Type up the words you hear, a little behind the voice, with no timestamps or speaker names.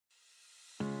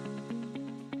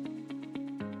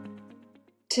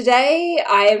Today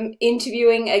I am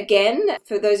interviewing again,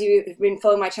 for those of you who've been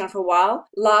following my channel for a while,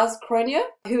 Lars Kroijer,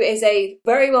 who is a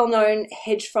very well-known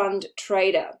hedge fund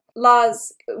trader.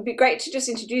 Lars, it would be great to just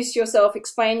introduce yourself,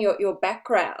 explain your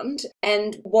background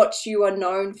and what you are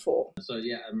known for. So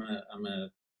yeah, I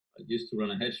used to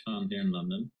run a hedge fund here in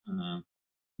London, and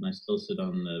I still sit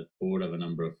on the board of a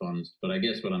number of funds. But I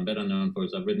guess what I'm better known for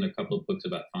is I've written a couple of books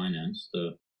about finance.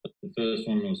 The first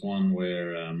one was one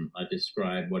where I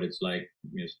described what it's like,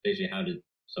 basically how did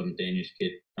some Danish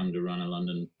kid come to run a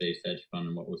London-based hedge fund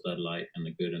and what was that like, and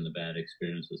the good and the bad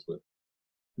experiences with.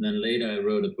 And then later I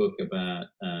wrote a book about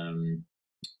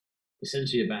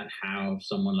essentially about how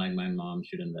someone like my mom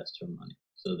should invest her money.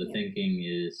 So the thinking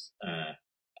is,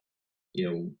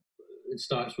 it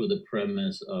starts with the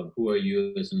premise of who are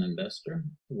you as an investor?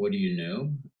 What do you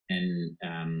know? And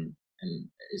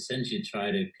essentially try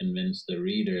to convince the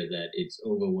reader that it's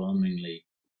overwhelmingly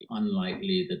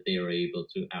unlikely that they are able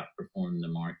to outperform the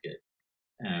market,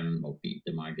 or beat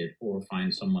the market, or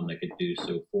find someone that could do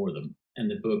so for them.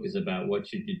 And the book is about what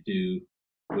should you do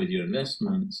with your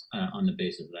investments on the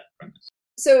basis of that premise.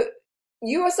 So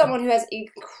you are someone who has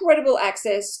incredible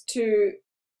access to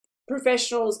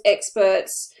professionals,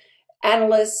 experts,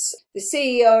 analysts, the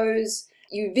CEOs.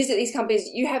 You visit these companies,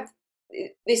 you have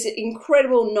this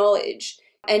incredible knowledge,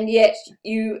 and yet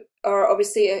you are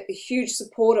obviously a huge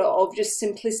supporter of just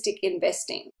simplistic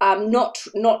investing.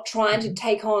 Not trying to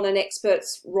take on an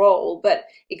expert's role, but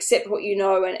accept what you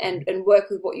know and work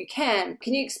with what you can.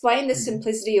 Can you explain the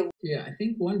simplicity of? Yeah, I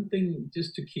think one thing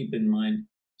just to keep in mind,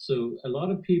 so a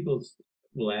lot of people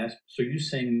will ask, so you're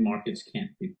saying markets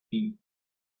can't be beat?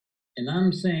 And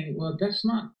I'm saying, well, that's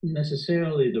not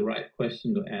necessarily the right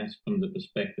question to ask from the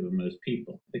perspective of most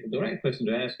people. The right question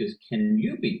to ask is, can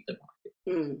you beat the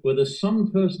market? Whether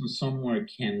some person somewhere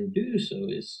can do so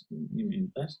is,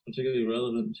 that's particularly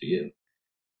relevant to you.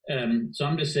 So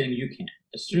I'm just saying you can.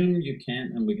 Assume you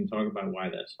can, and we can talk about why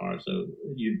that's hard. So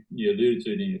you alluded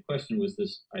to it in your question, was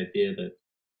this idea that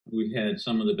we had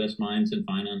some of the best minds in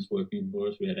finance working for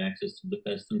us. We had access to the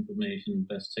best information,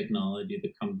 best technology,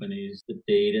 the companies, the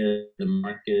data, the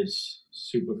markets,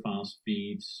 super fast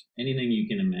feeds, anything you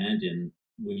can imagine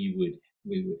we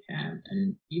would have.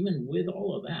 And even with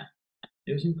all of that,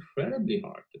 it was incredibly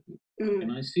hard to beat.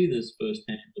 And I see this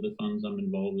firsthand with the funds I'm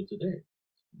involved with today.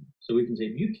 So we can say,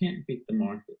 if you can't beat the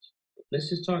markets, let's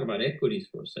just talk about equities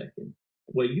for a second.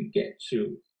 Where you get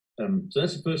to, so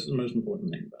that's the first and most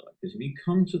important thing about it, because if you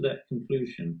come to that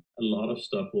conclusion, a lot of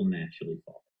stuff will naturally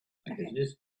fall. Okay. So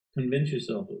just convince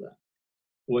yourself of that.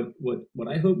 What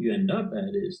I hope you end up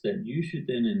at is that you should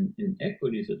then, in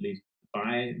equities at least,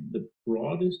 buy the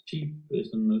broadest,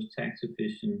 cheapest, and most tax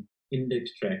efficient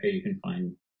index tracker you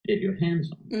can get your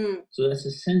hands on. So that's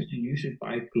essentially, you should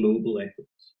buy global equities.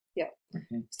 Yeah.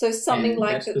 Okay. So something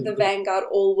like the Vanguard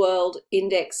All World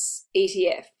Index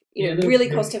ETF. Really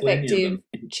cost effective,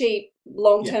 cheap,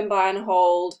 long-term buy and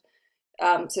hold.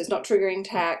 So it's not triggering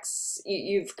tax.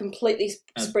 You've completely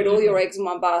spread all your eggs in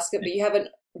one basket, but you haven't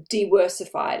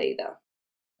diversified either.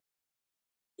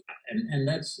 And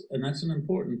that's an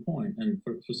important point, and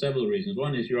for several reasons.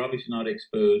 One is you're obviously not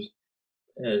exposed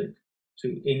to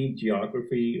any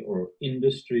geography or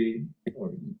industry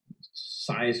or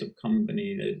size of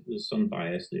company. There's some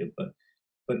bias there, but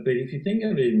if you think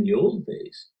of it in the old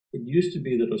days, it used to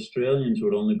be that Australians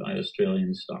would only buy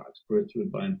Australian stocks, Brits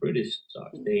would buy British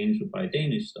stocks, Danes would buy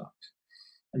Danish stocks.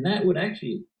 And that would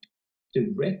actually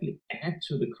directly add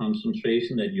to the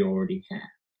concentration that you already have.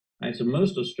 Right? So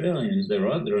most Australians, there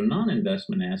are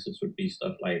non-investment assets would be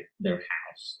stuff like their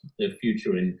house, their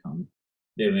future income,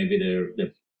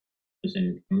 maybe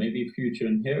maybe future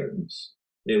inheritance.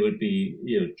 There would be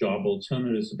job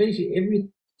alternatives. So basically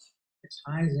everything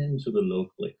ties into the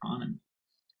local economy.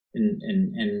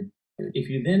 And if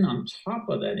you then on top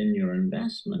of that in your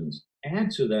investments add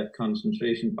to that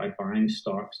concentration by buying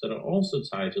stocks that are also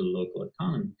tied to the local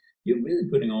economy, you're really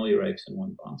putting all your eggs in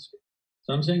one basket.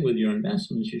 So I'm saying with your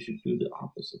investments, you should do the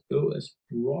opposite. Go as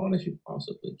broad as you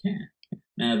possibly can.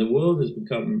 Now, the world has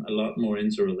become a lot more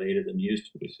interrelated than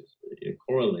used to, which is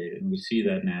correlated. And we see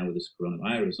that now with this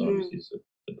coronavirus, obviously, is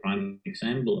the prime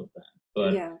example of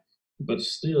that. But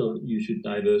still, you should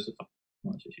diversify as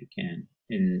much as you can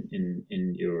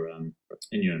in your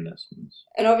investments.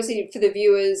 And obviously for the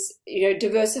viewers,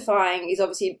 diversifying is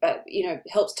obviously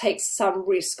helps take some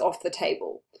risk off the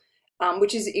table,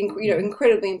 which is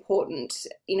incredibly important.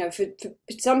 For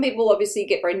some people obviously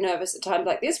get very nervous at times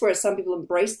like this, whereas some people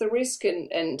embrace the risk and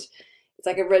it's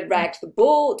like a red rag to a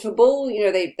bull.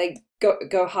 They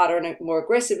go harder and more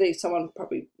aggressively. Someone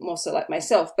probably more so like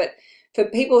myself, but for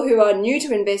people who are new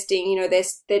to investing,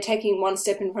 they're taking one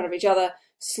step in front of each other,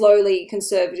 slowly,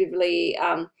 conservatively,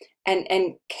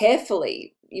 and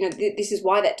carefully. You know, this is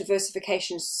why that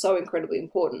diversification is so incredibly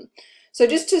important. So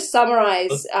just to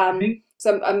summarize,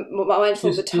 so I'm mindful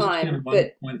of the time, kind of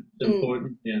but point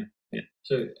important, yeah.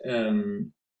 So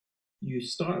you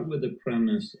start with the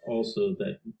premise also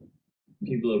that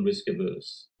people are risk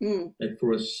averse. That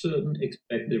for a certain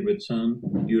expected return,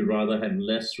 you'd rather have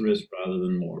less risk rather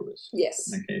than more risk. Yes.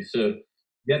 Okay, so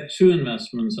you have two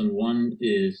investments, and one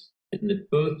is in the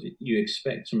both you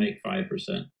expect to make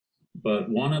 5%, but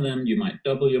one of them you might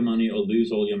double your money or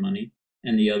lose all your money,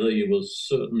 and the other you will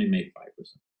certainly make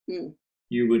 5%.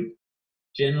 You would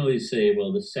generally say,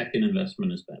 well, the second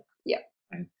investment is better. Yeah.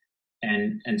 Right?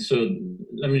 And so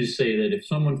let me just say that if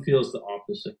someone feels the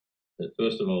opposite, that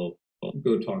first of all,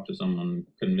 go talk to someone,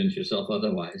 convince yourself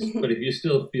otherwise. But if you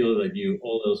still feel that you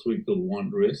all else equal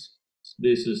want risk,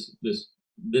 this is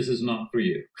not for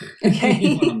you.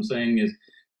 Okay. What I'm saying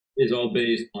is all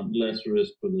based on less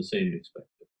risk for the same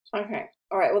expected. Okay.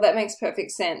 All right. Well, that makes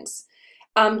perfect sense.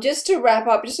 Just to wrap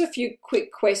up, just a few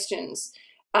quick questions.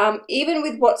 Even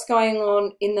with what's going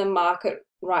on in the market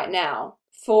right now,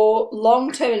 for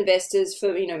long-term investors, for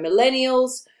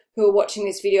millennials who are watching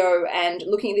this video and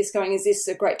looking at this going, is this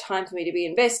a great time for me to be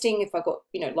investing? If I've got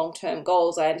long-term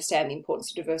goals, I understand the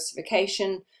importance of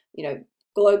diversification,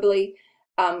 globally.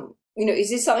 Is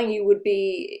this something you would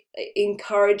be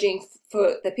encouraging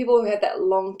for the people who have that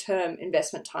long-term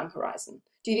investment time horizon?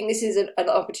 Do you think this is an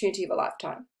opportunity of a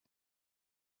lifetime?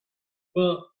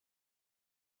 Well,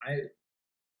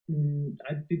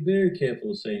 I'd be very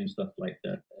careful saying stuff like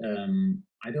that.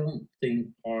 I don't think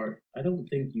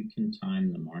you can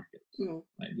time the market.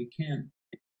 Right? You can't.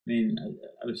 I mean,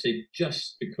 I would say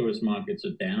just because markets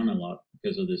are down a lot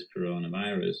because of this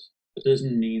coronavirus, it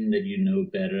doesn't mean that you know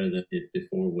better than it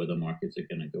before whether markets are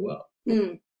going to go up.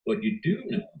 What you do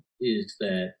know is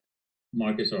that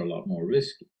markets are a lot more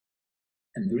risky.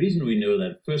 And the reason we know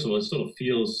that, first of all, it sort of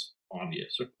feels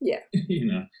obvious. Right?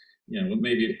 Yeah.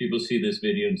 Maybe if people see this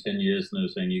video in 10 years and they're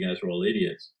saying you guys are all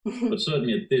idiots. But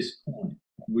certainly at this point,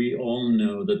 we all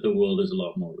know that the world is a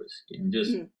lot more risky. And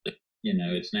just,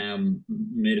 it's now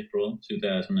mid-April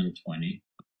 2020.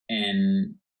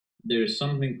 And there's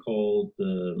something called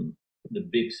the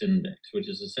VIX index, which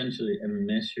is essentially a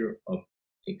measure of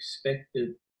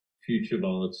expected future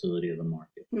volatility of the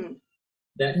market.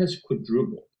 That has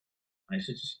quadrupled. I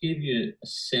should just give you a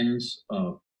sense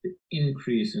of the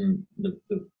increase in the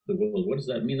world. What does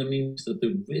that mean? That means that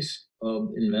the risk of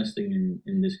investing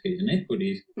in this case in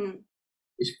equities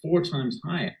is 4 times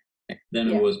higher than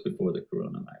it was before the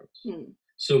coronavirus.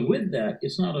 So with that,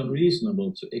 it's not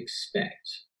unreasonable to expect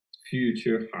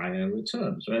future higher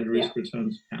returns, right? Risk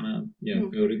returns kind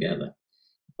of go together,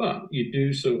 but you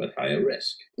do so at higher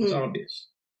risk. It's obvious.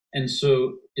 And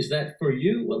so is that for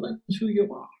you? Well, that's who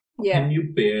you are. Can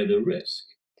you bear the risk?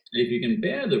 If you can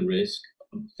bear the risk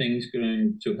of things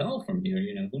going to hell from here,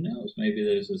 who knows? Maybe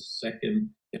there's a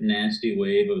second nasty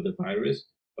wave of the virus,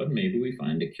 but maybe we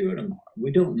find a cure tomorrow.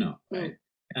 We don't know, right?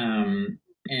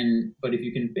 But if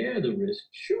you can bear the risk,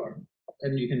 sure,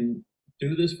 and you can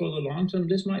do this for the long term,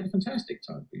 this might be a fantastic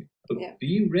time for you. But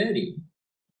be ready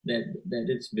that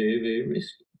it's very, very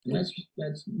risky. And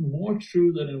that's more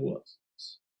true than it was.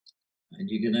 And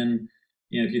you can then,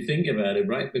 if you think about it,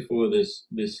 right before this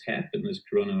happened, this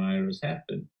coronavirus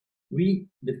happened,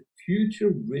 the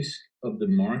future risk of the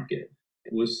market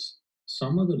was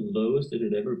some of the lowest it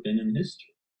had ever been in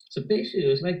history. So basically, it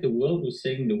was like the world was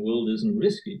saying the world isn't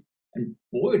risky. And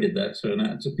boy, did that turn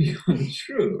out to be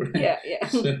untrue, right? Yeah.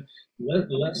 So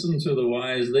lesson to the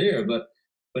wise there. But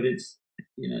it's,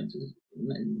 just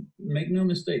make no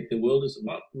mistake, the world is a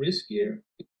lot riskier.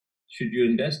 Should you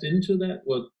invest into that?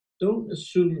 Well, don't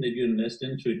assume that you invest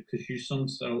into it because you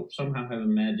somehow have a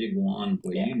magic wand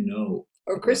where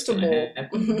or crystal ball.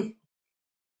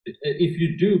 If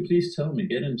you do, please tell me.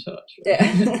 Get in touch.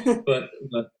 Right? Yeah. but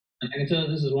and I can tell you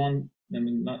this is one. I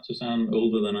mean, not to sound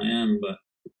older than I am, but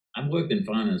I've worked in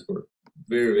finance for a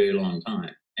very, very long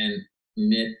time and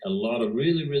met a lot of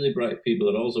really, really bright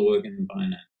people that also work in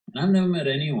finance. And I've never met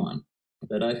anyone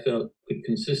that I felt could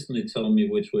consistently tell me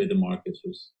which way the markets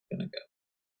was going to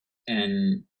go.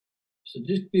 And so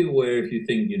just be aware if you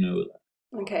think you know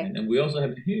that. Okay. And we also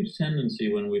have a huge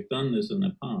tendency when we've done this in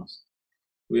the past,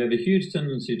 we have a huge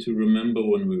tendency to remember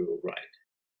when we were right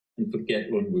and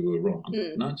forget when we were wrong.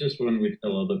 Not just when we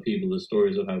tell other people the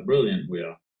stories of how brilliant we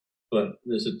are, but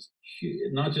there's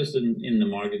not just in the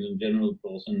markets in general, but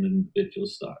also in individual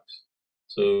stocks.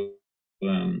 So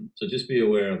just be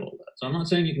aware of all that. So I'm not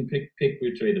saying you can pick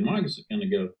which way the markets are going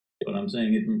to go, But I'm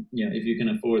saying, if you can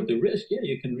afford the risk, yeah,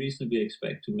 you can reasonably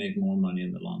expect to make more money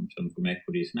in the long term from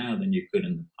equities now than you could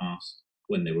in the past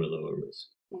when they were lower risk.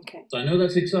 Okay. So I know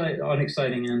that's an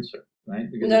exciting answer,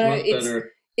 right? Because No, it's much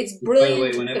better. It's brilliant. By the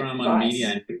way, whenever advice. I'm on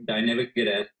media, I never get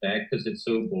asked back because it's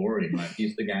so boring. Like,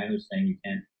 he's the guy who's saying you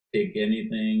can't take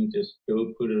anything, just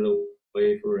go put it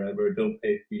away forever, don't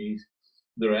pay fees.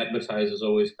 Their advertisers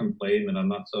always complain that I'm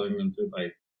not telling them to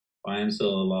buy and sell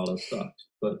a lot of stocks,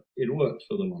 but it works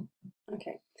for the long term.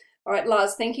 Okay. All right,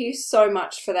 Lars, thank you so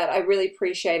much for that. I really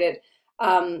appreciate it.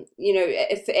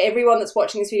 If everyone that's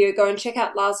watching this video, go and check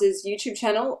out Lars's YouTube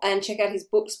channel and check out his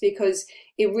books, because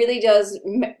it really does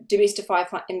demystify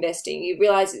investing. You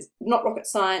realize it's not rocket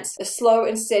science. A slow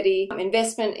and steady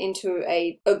investment into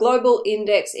a global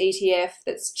index ETF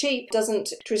that's cheap, doesn't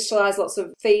crystallize lots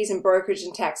of fees and brokerage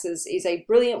and taxes, is a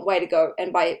brilliant way to go.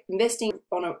 And by investing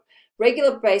on a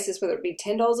regular basis, whether it be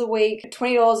 $10 a week,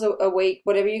 $20 a week,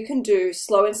 whatever you can do,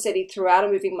 slow and steady throughout a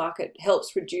moving market,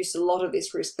 helps reduce a lot of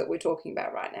this risk that we're talking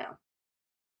about right now.